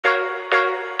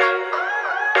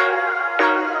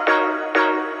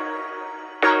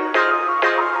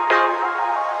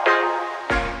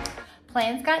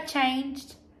plans got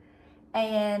changed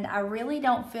and I really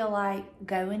don't feel like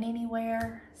going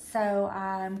anywhere. So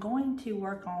I'm going to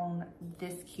work on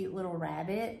this cute little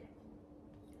rabbit.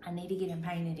 I need to get him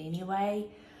painted anyway.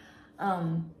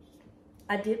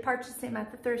 I did purchase him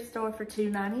at the thrift store for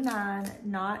 $2.99,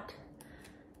 not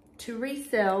to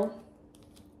resell,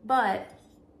 but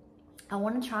I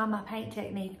want to try my paint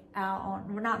technique out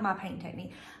on, well, not my paint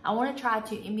technique. I want to try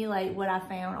to emulate what I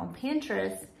found on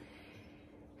Pinterest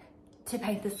to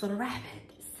paint this little rabbit.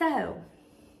 So,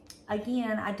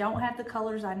 again, I don't have the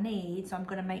colors I need, so I'm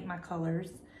going to make my colors.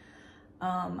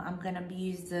 I'm going to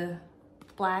use the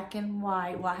black and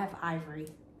white, well, I have ivory,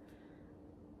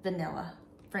 vanilla,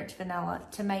 French vanilla,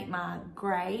 to make my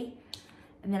gray.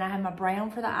 And then I have my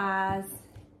brown for the eyes.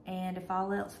 And if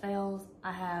all else fails,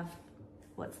 I have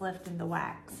what's left in the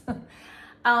wax.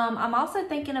 I'm also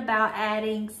thinking about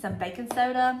adding some baking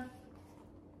soda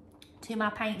to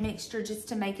my paint mixture just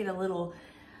to make it a little,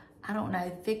 I don't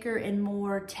know, thicker and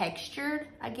more textured,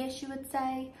 I guess you would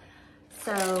say.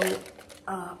 So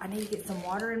I need to get some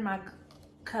water in my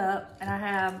cup, and I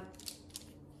have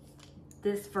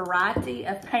this variety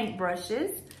of paint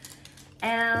brushes,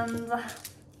 and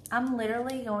I'm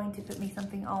literally going to put me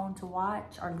something on to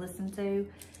watch or listen to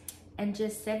and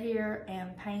just sit here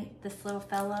and paint this little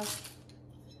fella.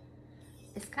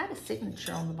 It's got a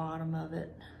signature on the bottom of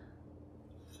it.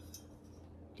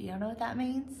 Do y'all know what that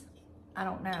means? I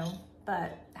don't know,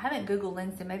 but I haven't Google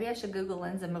lensed him. Maybe I should Google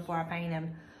lens him before I paint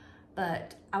him.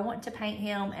 But I want to paint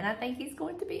him, and I think he's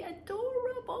going to be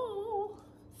adorable.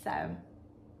 So,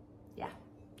 yeah,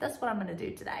 that's what I'm gonna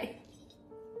do today.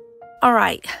 All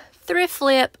right, thrift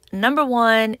flip number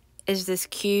one is this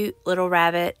cute little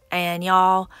rabbit. And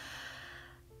y'all,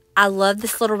 I love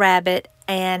this little rabbit,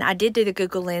 and I did do the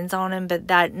Google lens on him,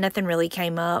 but nothing really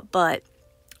came up. But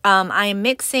I am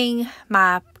mixing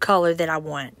my color that I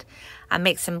want. I'm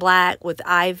mixing black with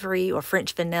ivory or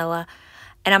French vanilla,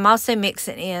 and I'm also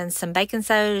mixing in some baking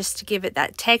soda just to give it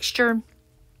that texture.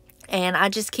 And I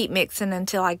just keep mixing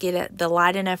until I get it the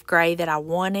light enough gray that I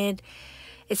wanted.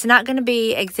 It's not going to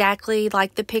be exactly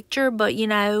like the picture, but you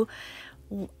know,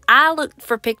 I look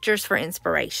for pictures for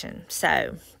inspiration.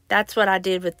 So that's what I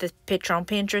did with the picture on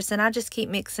Pinterest, and I just keep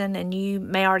mixing, and you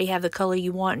may already have the color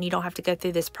you want and you don't have to go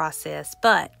through this process.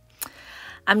 But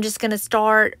I'm just going to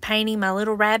start painting my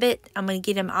little rabbit. I'm going to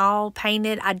get him all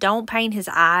painted. I don't paint his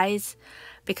eyes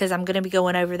because I'm going to be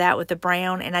going over that with the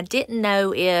brown, and I didn't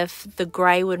know if the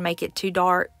gray would make it too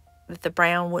dark, that the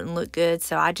brown wouldn't look good,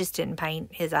 so I just didn't paint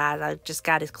his eyes. I just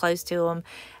got as close to them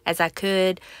as I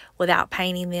could without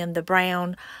painting them the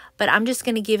brown. But I'm just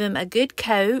going to give him a good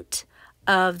coat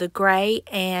of the gray,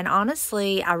 and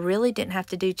honestly, I really didn't have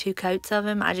to do 2 coats of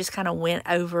him. I just kind of went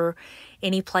over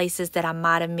any places that I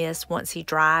might have missed once he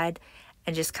dried,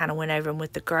 and just kind of went over them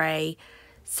with the gray.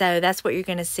 So that's what you're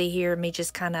going to see here, me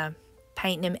just kind of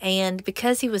painting him. And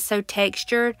because he was so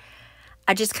textured,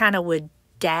 I just kind of would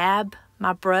dab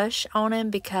my brush on him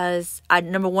because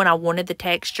number one, I wanted the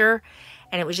texture,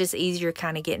 and it was just easier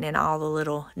kind of getting in all the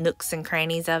little nooks and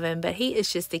crannies of him. But he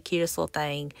is just the cutest little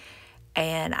thing,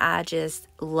 and I just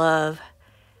love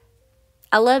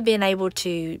being able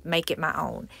to make it my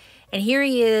own. And here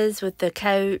he is with the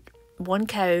coat, one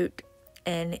coat,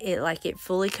 and it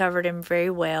fully covered him very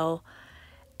well.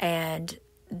 And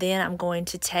then I'm going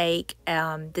to take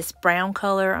this brown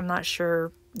color. I'm not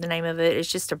sure the name of it.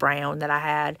 It's just a brown that I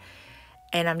had.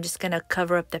 And I'm just going to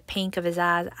cover up the pink of his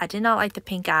eyes. I did not like the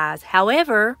pink eyes.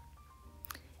 However,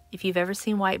 if you've ever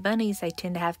seen white bunnies, they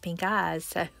tend to have pink eyes.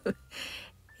 So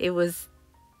it was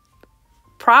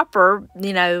proper,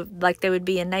 you know, like they would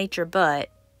be in nature. But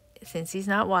since he's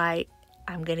not white,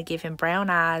 I'm going to give him brown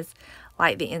eyes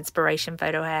like the inspiration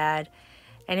photo had.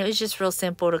 And it was just real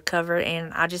simple to cover,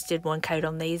 and I just did one coat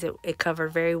on these. It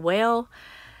covered very well.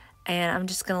 And I'm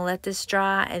just going to let this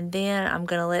dry, and then I'm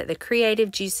going to let the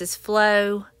creative juices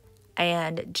flow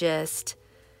and just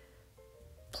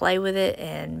play with it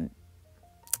and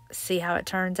see how it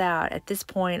turns out. At this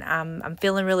point, I'm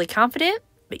feeling really confident,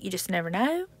 but you just never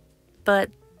know. But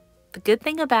the good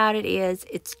thing about it is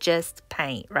it's just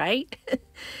paint, right?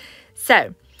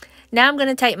 So now I'm going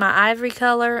to take my ivory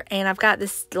color, and I've got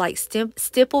this like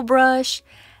stipple brush,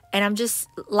 and I'm just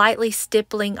lightly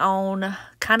stippling on,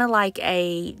 kind of like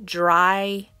a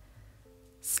dry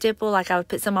stipple. Like I would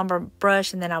put some on my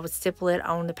brush, and then I would stipple it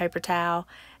on the paper towel.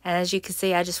 And as you can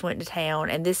see, I just went to town.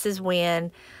 And this is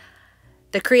when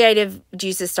the creative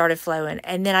juices started flowing.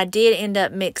 And then I did end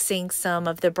up mixing some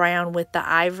of the brown with the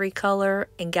ivory color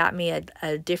and got me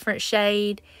a different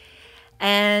shade.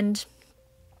 And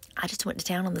I just went to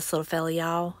town on this little fella,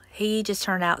 y'all. He just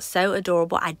turned out so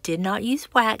adorable. I did not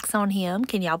use wax on him.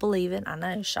 Can y'all believe it? I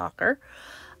know, shocker.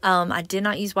 I did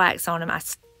not use wax on him. I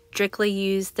strictly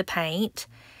used the paint.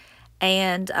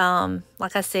 And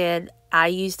like I said, I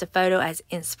used a photo as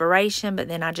inspiration, but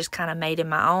then I just kind of made it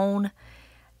my own.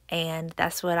 And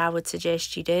that's what I would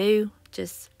suggest you do.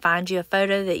 Just find you a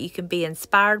photo that you can be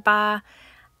inspired by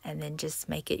and then just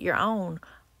make it your own.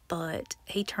 But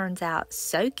he turns out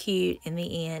so cute in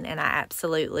the end, and I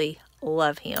absolutely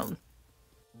love him.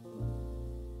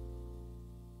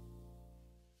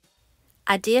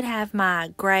 I did have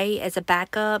my gray as a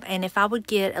backup, and if I would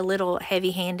get a little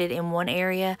heavy-handed in one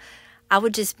area, I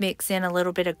would just mix in a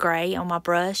little bit of gray on my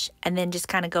brush and then just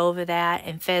kind of go over that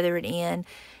and feather it in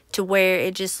to where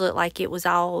it just looked like it was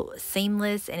all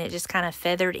seamless and it just kind of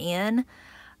feathered in.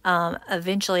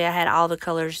 Eventually I had all the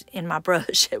colors in my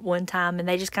brush at one time, and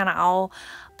they just kind of all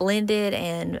blended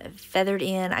and feathered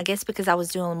in. I guess because I was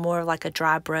doing more of like a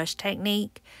dry brush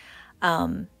technique,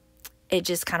 it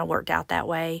just kind of worked out that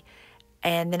way.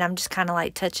 And then I'm just kind of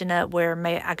like touching up where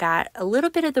I got a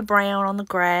little bit of the brown on the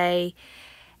gray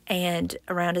and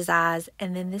around his eyes.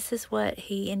 And then this is what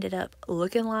he ended up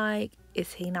looking like.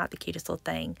 Is he not the cutest little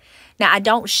thing? Now, I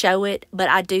don't show it, but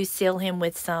I do seal him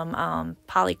with some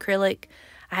polyacrylic.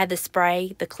 I had the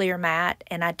spray, the clear matte,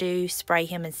 and I do spray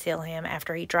him and seal him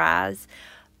after he dries.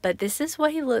 But this is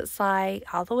what he looks like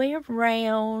all the way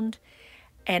around.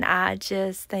 And I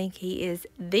just think he is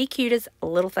the cutest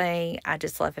little thing. I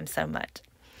just love him so much.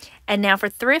 And now for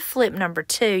thrift flip number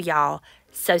 2, y'all.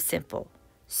 So simple.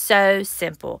 So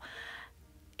simple.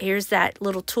 Here's that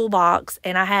little toolbox,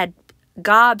 and I had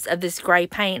gobs of this gray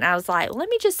paint. I was like, let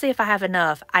me just see if I have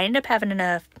enough. I ended up having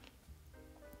enough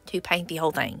to paint the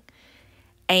whole thing.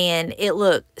 And it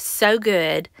looked so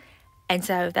good. And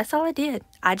so that's all I did.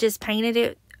 I just painted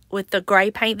it with the gray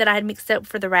paint that I had mixed up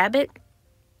for the rabbit.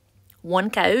 One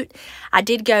coat. I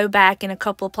did go back in a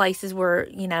couple of places where,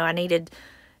 you know, I needed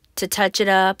to touch it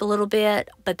up a little bit.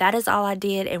 But that is all I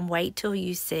did. And wait till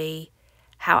you see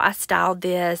how I styled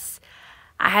this.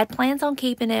 I had plans on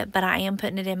keeping it, but I am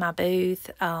putting it in my booth.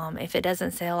 If it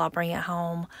doesn't sell, I'll bring it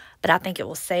home. But I think it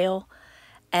will sell.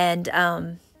 And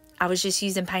I was just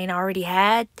using paint I already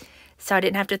had, so I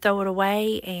didn't have to throw it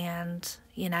away. And,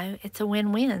 you know, it's a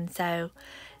win-win. So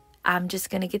I'm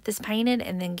just going to get this painted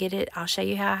and then get it. I'll show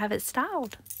you how I have it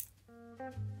styled.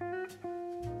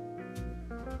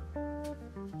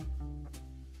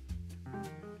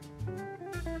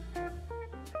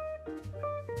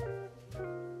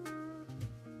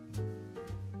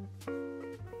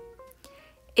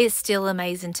 It's still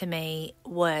amazing to me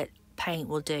what paint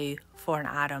will do for an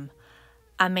item.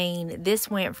 I mean, this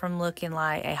went from looking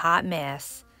like a hot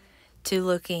mess to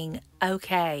looking,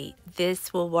 okay,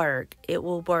 this will work. It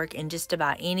will work in just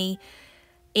about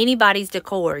anybody's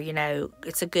decor. You know,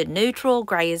 it's a good neutral.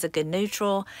 Gray is a good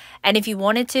neutral. And if you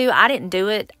wanted to, I didn't do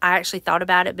it. I actually thought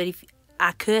about it, but if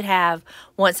I could have,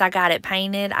 once I got it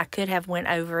painted, I could have went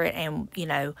over it and, you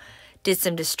know, did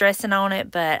some distressing on it,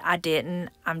 but I didn't.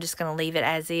 I'm just going to leave it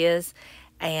as is.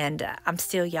 And I'm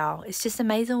still, y'all, it's just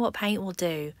amazing what paint will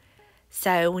do.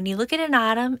 So when you look at an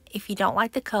item, if you don't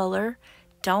like the color,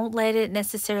 don't let it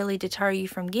necessarily deter you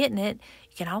from getting it.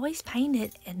 You can always paint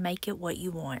it and make it what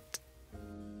you want.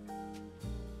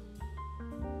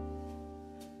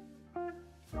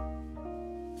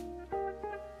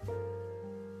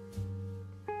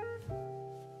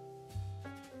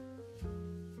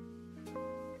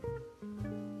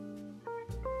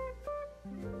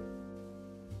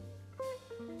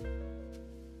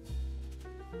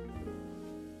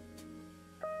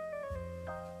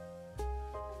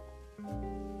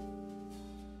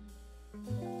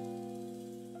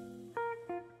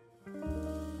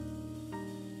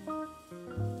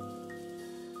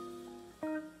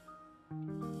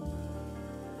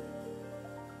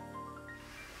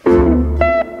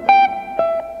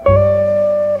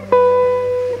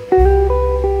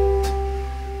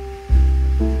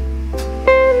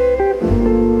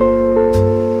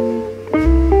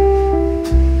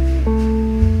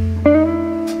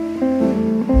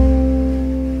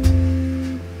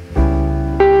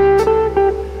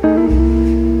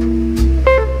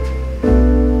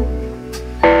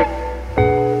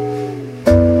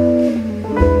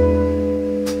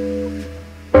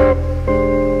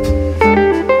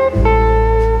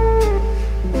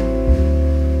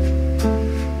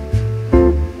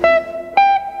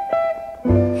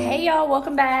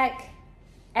 Welcome back.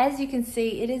 As you can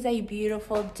see, it is a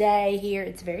beautiful day here.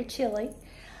 It's very chilly.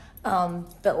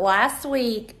 But last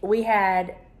week we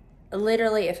had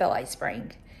literally, it felt like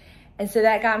spring. And so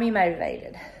that got me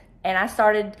motivated. and I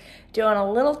started doing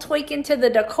a little tweaking to the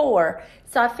decor.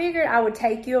 So I figured I would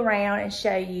take you around and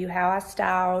show you how I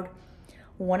styled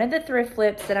one of the thrift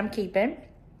flips that I'm keeping.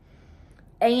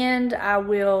 And I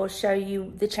will show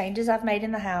you the changes I've made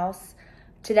in the house.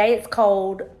 Today it's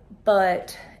cold,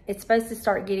 but it's supposed to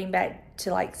start getting back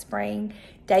to like spring.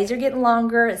 Days are getting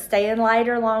longer, it's staying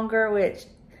lighter longer, which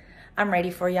I'm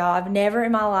ready for, y'all. I've never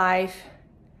in my life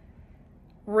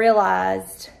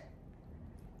realized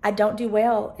I don't do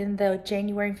well in the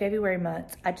January and February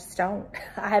months. I just don't.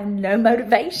 I have no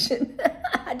motivation.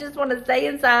 I just want to stay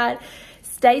inside,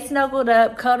 stay snuggled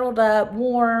up, cuddled up,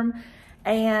 warm,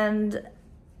 and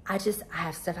I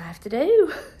have stuff I have to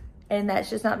do, and that's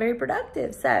just not very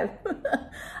productive. So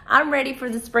I'm ready for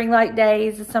the spring-like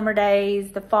days, the summer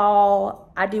days, the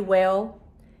fall. I do well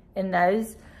in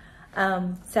those.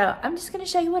 So I'm just going to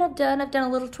show you what I've done. I've done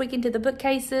a little tweaking to the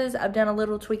bookcases. I've done a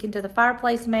little tweaking to the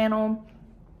fireplace mantle.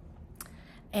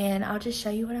 And I'll just show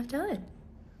you what I've done.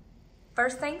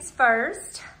 First things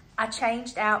first, I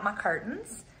changed out my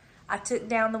curtains. I took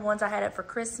down the ones I had up for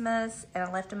Christmas and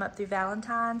I left them up through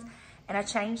Valentine's, and I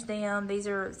changed them. These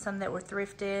are some that were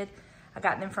thrifted. I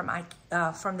got them from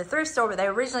the thrift store, but they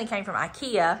originally came from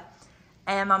IKEA,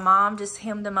 and my mom just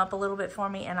hemmed them up a little bit for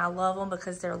me, and I love them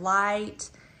because they're light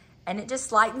and it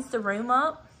just lightens the room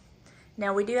up.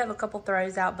 Now we do have a couple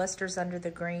throws out. Buster's under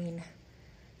the green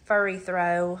furry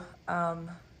throw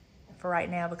for right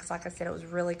now because, like I said, it was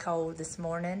really cold this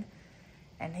morning,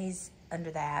 and he's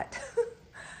under that.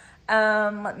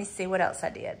 Let me see what else I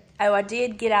did. Oh, I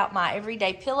did get out my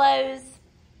everyday pillows.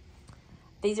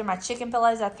 These are my chicken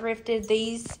pillows I thrifted.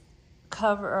 These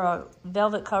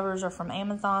velvet covers are from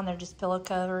Amazon. They're just pillow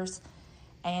covers.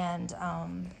 And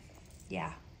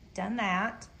yeah, done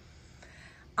that.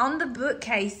 On the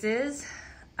bookcases,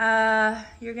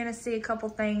 you're gonna see a couple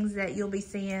things that you'll be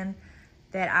seeing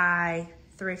that I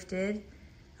thrifted.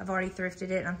 I've already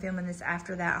thrifted it, and I'm filming this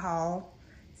after that haul.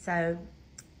 So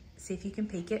see if you can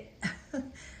peek it.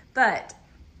 But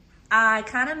I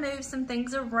kind of moved some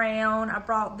things around. I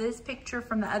brought this picture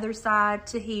from the other side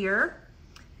to here,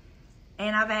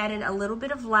 and I've added a little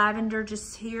bit of lavender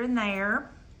just here and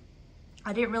there.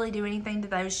 I didn't really do anything to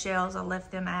those shelves. I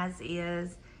left them as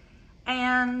is,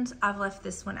 and I've left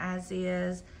this one as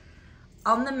is.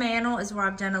 On the mantle is where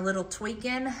I've done a little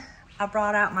tweaking. I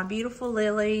brought out my beautiful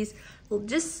lilies,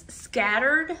 just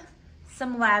scattered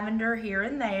some lavender here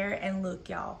and there, and look,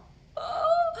 y'all.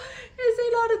 Oh, is he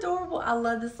not adorable? I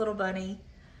love this little bunny.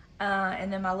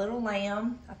 And then my little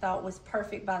lamb, I thought was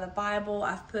perfect by the Bible.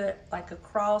 I've put like a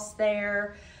cross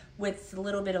there with a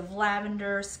little bit of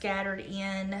lavender scattered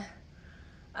in.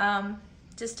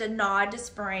 Just a nod to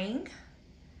spring.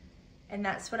 And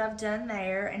that's what I've done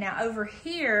there. And now over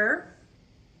here,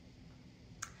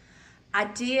 I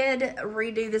did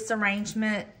redo this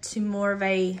arrangement to more of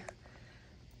a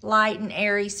light and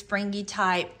airy, springy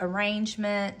type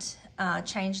arrangement.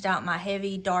 Changed out my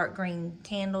heavy dark green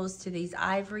candles to these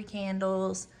ivory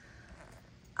candles.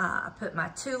 I put my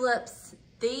tulips.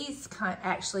 These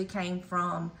actually came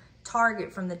from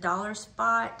Target, from the Dollar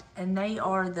Spot, and they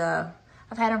are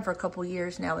I've had them for a couple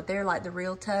years now, but they're like the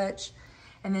real touch.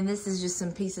 And then this is just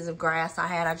some pieces of grass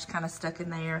I just kind of stuck in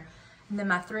there. And then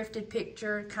my thrifted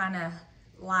picture kind of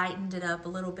lightened it up a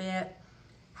little bit.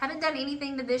 Haven't done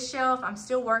anything to this shelf. I'm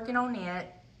still working on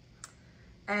it.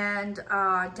 And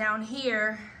down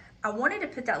here, I wanted to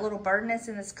put that little bird nest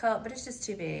in this cup, but it's just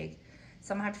too big.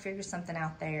 So I'm gonna have to figure something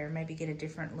out there. Maybe get a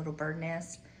different little bird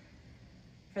nest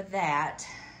for that.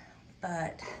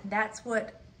 But that's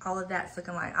what all of that's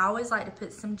looking like. I always like to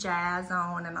put some jazz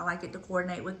on, and I like it to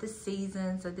coordinate with the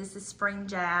season. So this is spring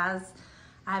jazz.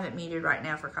 I have it muted right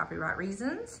now for copyright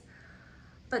reasons.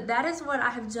 But that is what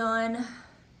I have done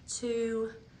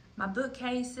to my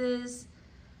bookcases.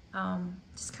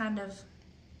 Just kind of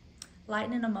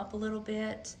lightening them up a little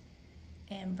bit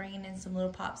and bringing in some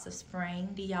little pops of spring.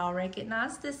 Do y'all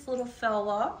recognize this little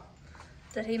fella?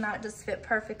 That he might just fit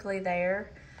perfectly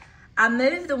there. I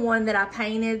moved the one that I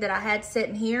painted that I had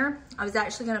sitting here. I was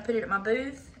actually gonna put it at my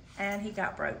booth, and he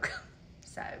got broke.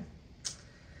 So,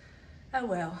 oh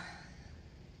well.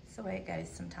 That's the way it goes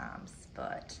sometimes,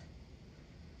 but.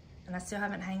 And I still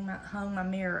haven't hung my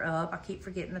mirror up. I keep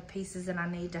forgetting the pieces, and I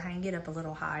need to hang it up a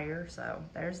little higher, so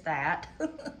there's that.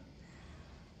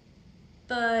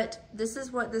 But this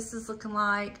is what this is looking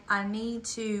like. I need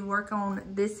to work on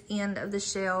this end of the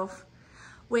shelf,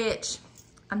 which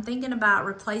I'm thinking about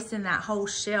replacing that whole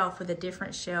shelf with a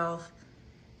different shelf,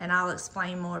 and I'll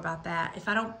explain more about that. If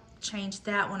I don't change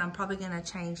that one, I'm probably gonna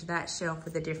change that shelf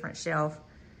with a different shelf.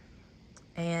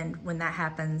 And when that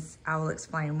happens, I will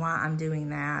explain why I'm doing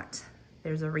that.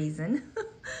 There's a reason.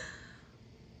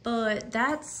 But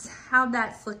that's how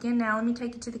that's looking. Now let me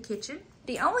take it to the kitchen.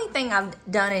 The only thing I've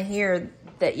done in here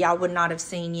that y'all would not have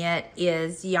seen yet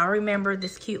is, y'all remember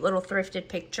this cute little thrifted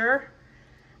picture?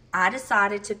 I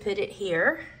decided to put it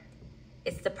here.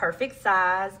 It's the perfect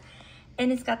size.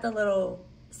 And it's got the little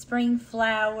spring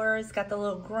flowers, it's got the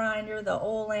little grinder, the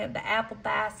oil lamp, the apple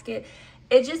basket.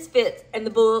 It just fits, and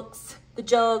the books, the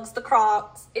jugs, the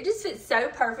Crocs. It just fits so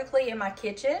perfectly in my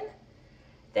kitchen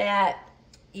that,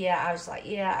 yeah, I was like,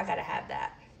 yeah, I gotta have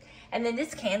that. And then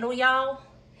this candle, y'all,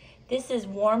 this is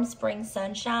Warm Spring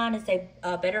Sunshine. It's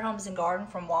a Better Homes and Garden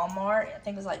from Walmart. I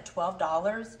think it was like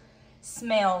 $12.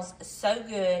 Smells so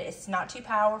good. It's not too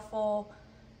powerful,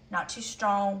 not too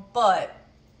strong, but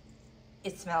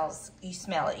it smells, you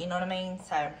smell it, you know what I mean?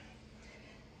 So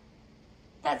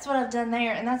that's what I've done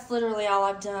there, and that's literally all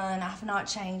I've done. I've not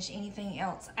changed anything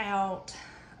else out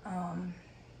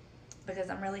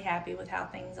because I'm really happy with how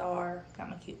things are.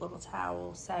 Got my cute little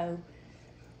towel, so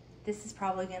this is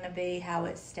probably gonna be how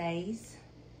it stays,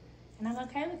 and I'm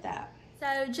okay with that.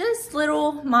 So just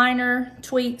little minor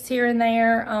tweaks here and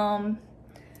there,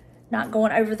 not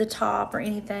going over the top or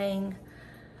anything,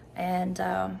 and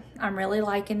I'm really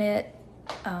liking it.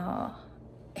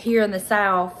 Here in the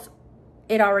South,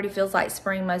 it already feels like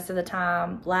spring most of the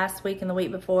time. Last week and the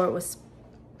week before, it was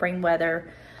spring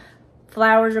weather.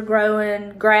 Flowers are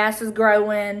growing, grass is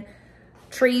growing,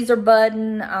 trees are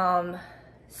budding.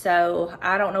 So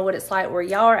I don't know what it's like where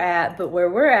y'all are at, but where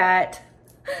we're at,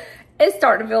 it's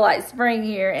starting to feel like spring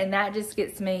here, and that just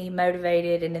gets me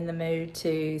motivated and in the mood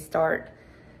to start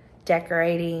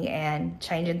decorating and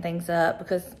changing things up,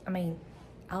 because I mean,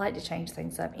 I like to change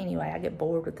things up anyway. I get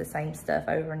bored with the same stuff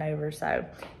over and over, so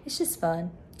it's just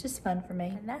fun for me.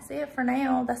 And that's it for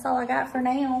now. That's all I got for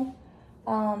now.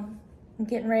 I'm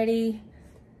getting ready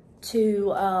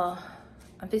to,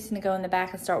 I'm fixing to go in the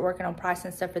back and start working on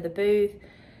pricing stuff for the booth.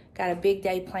 Got a big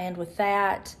day planned with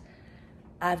that.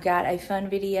 I've got a fun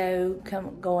video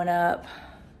going up,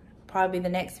 probably the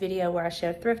next video, where I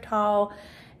show a thrift haul,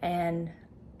 and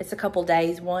it's a couple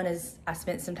days. One is I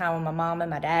spent some time with my mom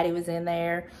and my daddy was in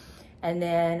there, and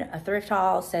then a thrift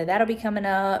haul, so that'll be coming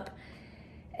up.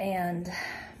 And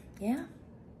yeah,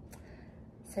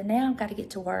 so now I've got to get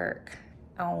to work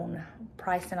on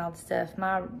pricing all the stuff.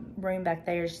 My room back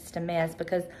there is just a mess,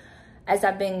 because as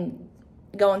I've been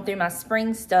going through my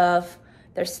spring stuff,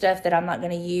 there's stuff that I'm not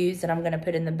going to use that I'm going to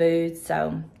put in the booth.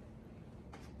 So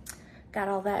got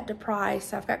all that to price.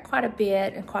 So I've got quite a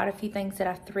bit and quite a few things that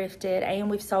I've thrifted, and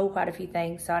we've sold quite a few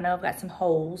things. So I know I've got some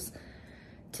holes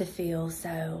to fill.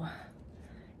 So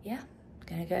yeah,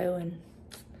 gonna go and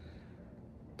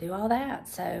do all that.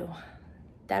 So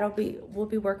we'll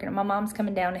be working. My mom's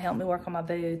coming down to help me work on my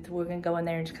booth. We're gonna go in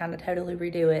there and just kind of totally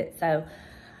redo it. So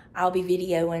I'll be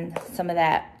videoing some of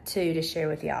that too to share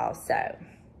with y'all. So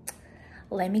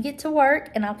let me get to work,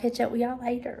 and I'll catch up with y'all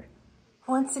later.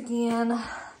 Once again,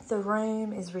 the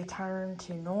room is returned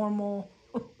to normal.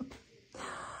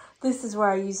 This is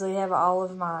where I usually have all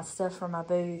of my stuff for my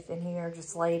booth in here,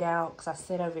 just laid out, because I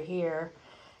sit over here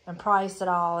and price it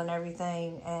all and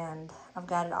everything. And I've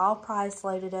got it all priced,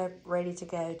 loaded up, ready to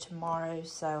go tomorrow.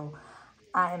 So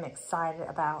I am excited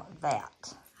about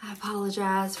that. I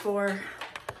apologize for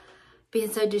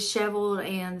being so disheveled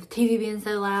and the TV being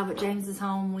so loud, but James is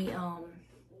home. We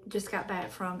just got back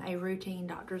from a routine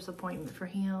doctor's appointment for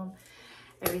him.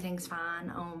 Everything's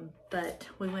fine, but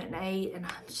we went and ate, and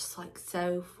I'm just like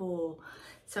so full.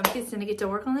 So I'm fixing to get to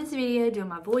work on this video, doing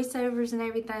my voiceovers and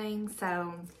everything.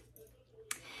 So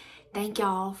thank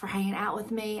y'all for hanging out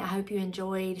with me. I hope you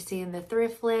enjoyed seeing the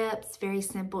thrift flips. Very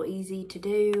simple, easy to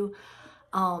do,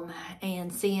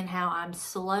 and seeing how I'm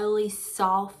slowly,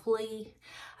 softly,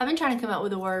 I've been trying to come up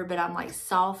with a word, but I'm like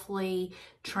softly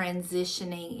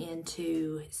transitioning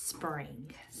into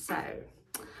spring. So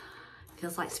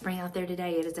feels like spring out there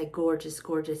today. It is a gorgeous,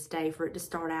 gorgeous day. For it to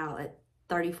start out at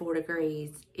 34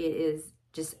 degrees, it is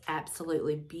just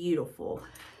absolutely beautiful.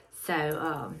 So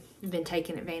I've been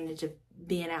taking advantage of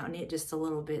being out in it just a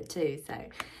little bit too. So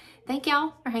thank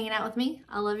y'all for hanging out with me.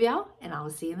 I love y'all, and I will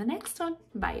see you in the next one.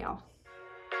 Bye, y'all.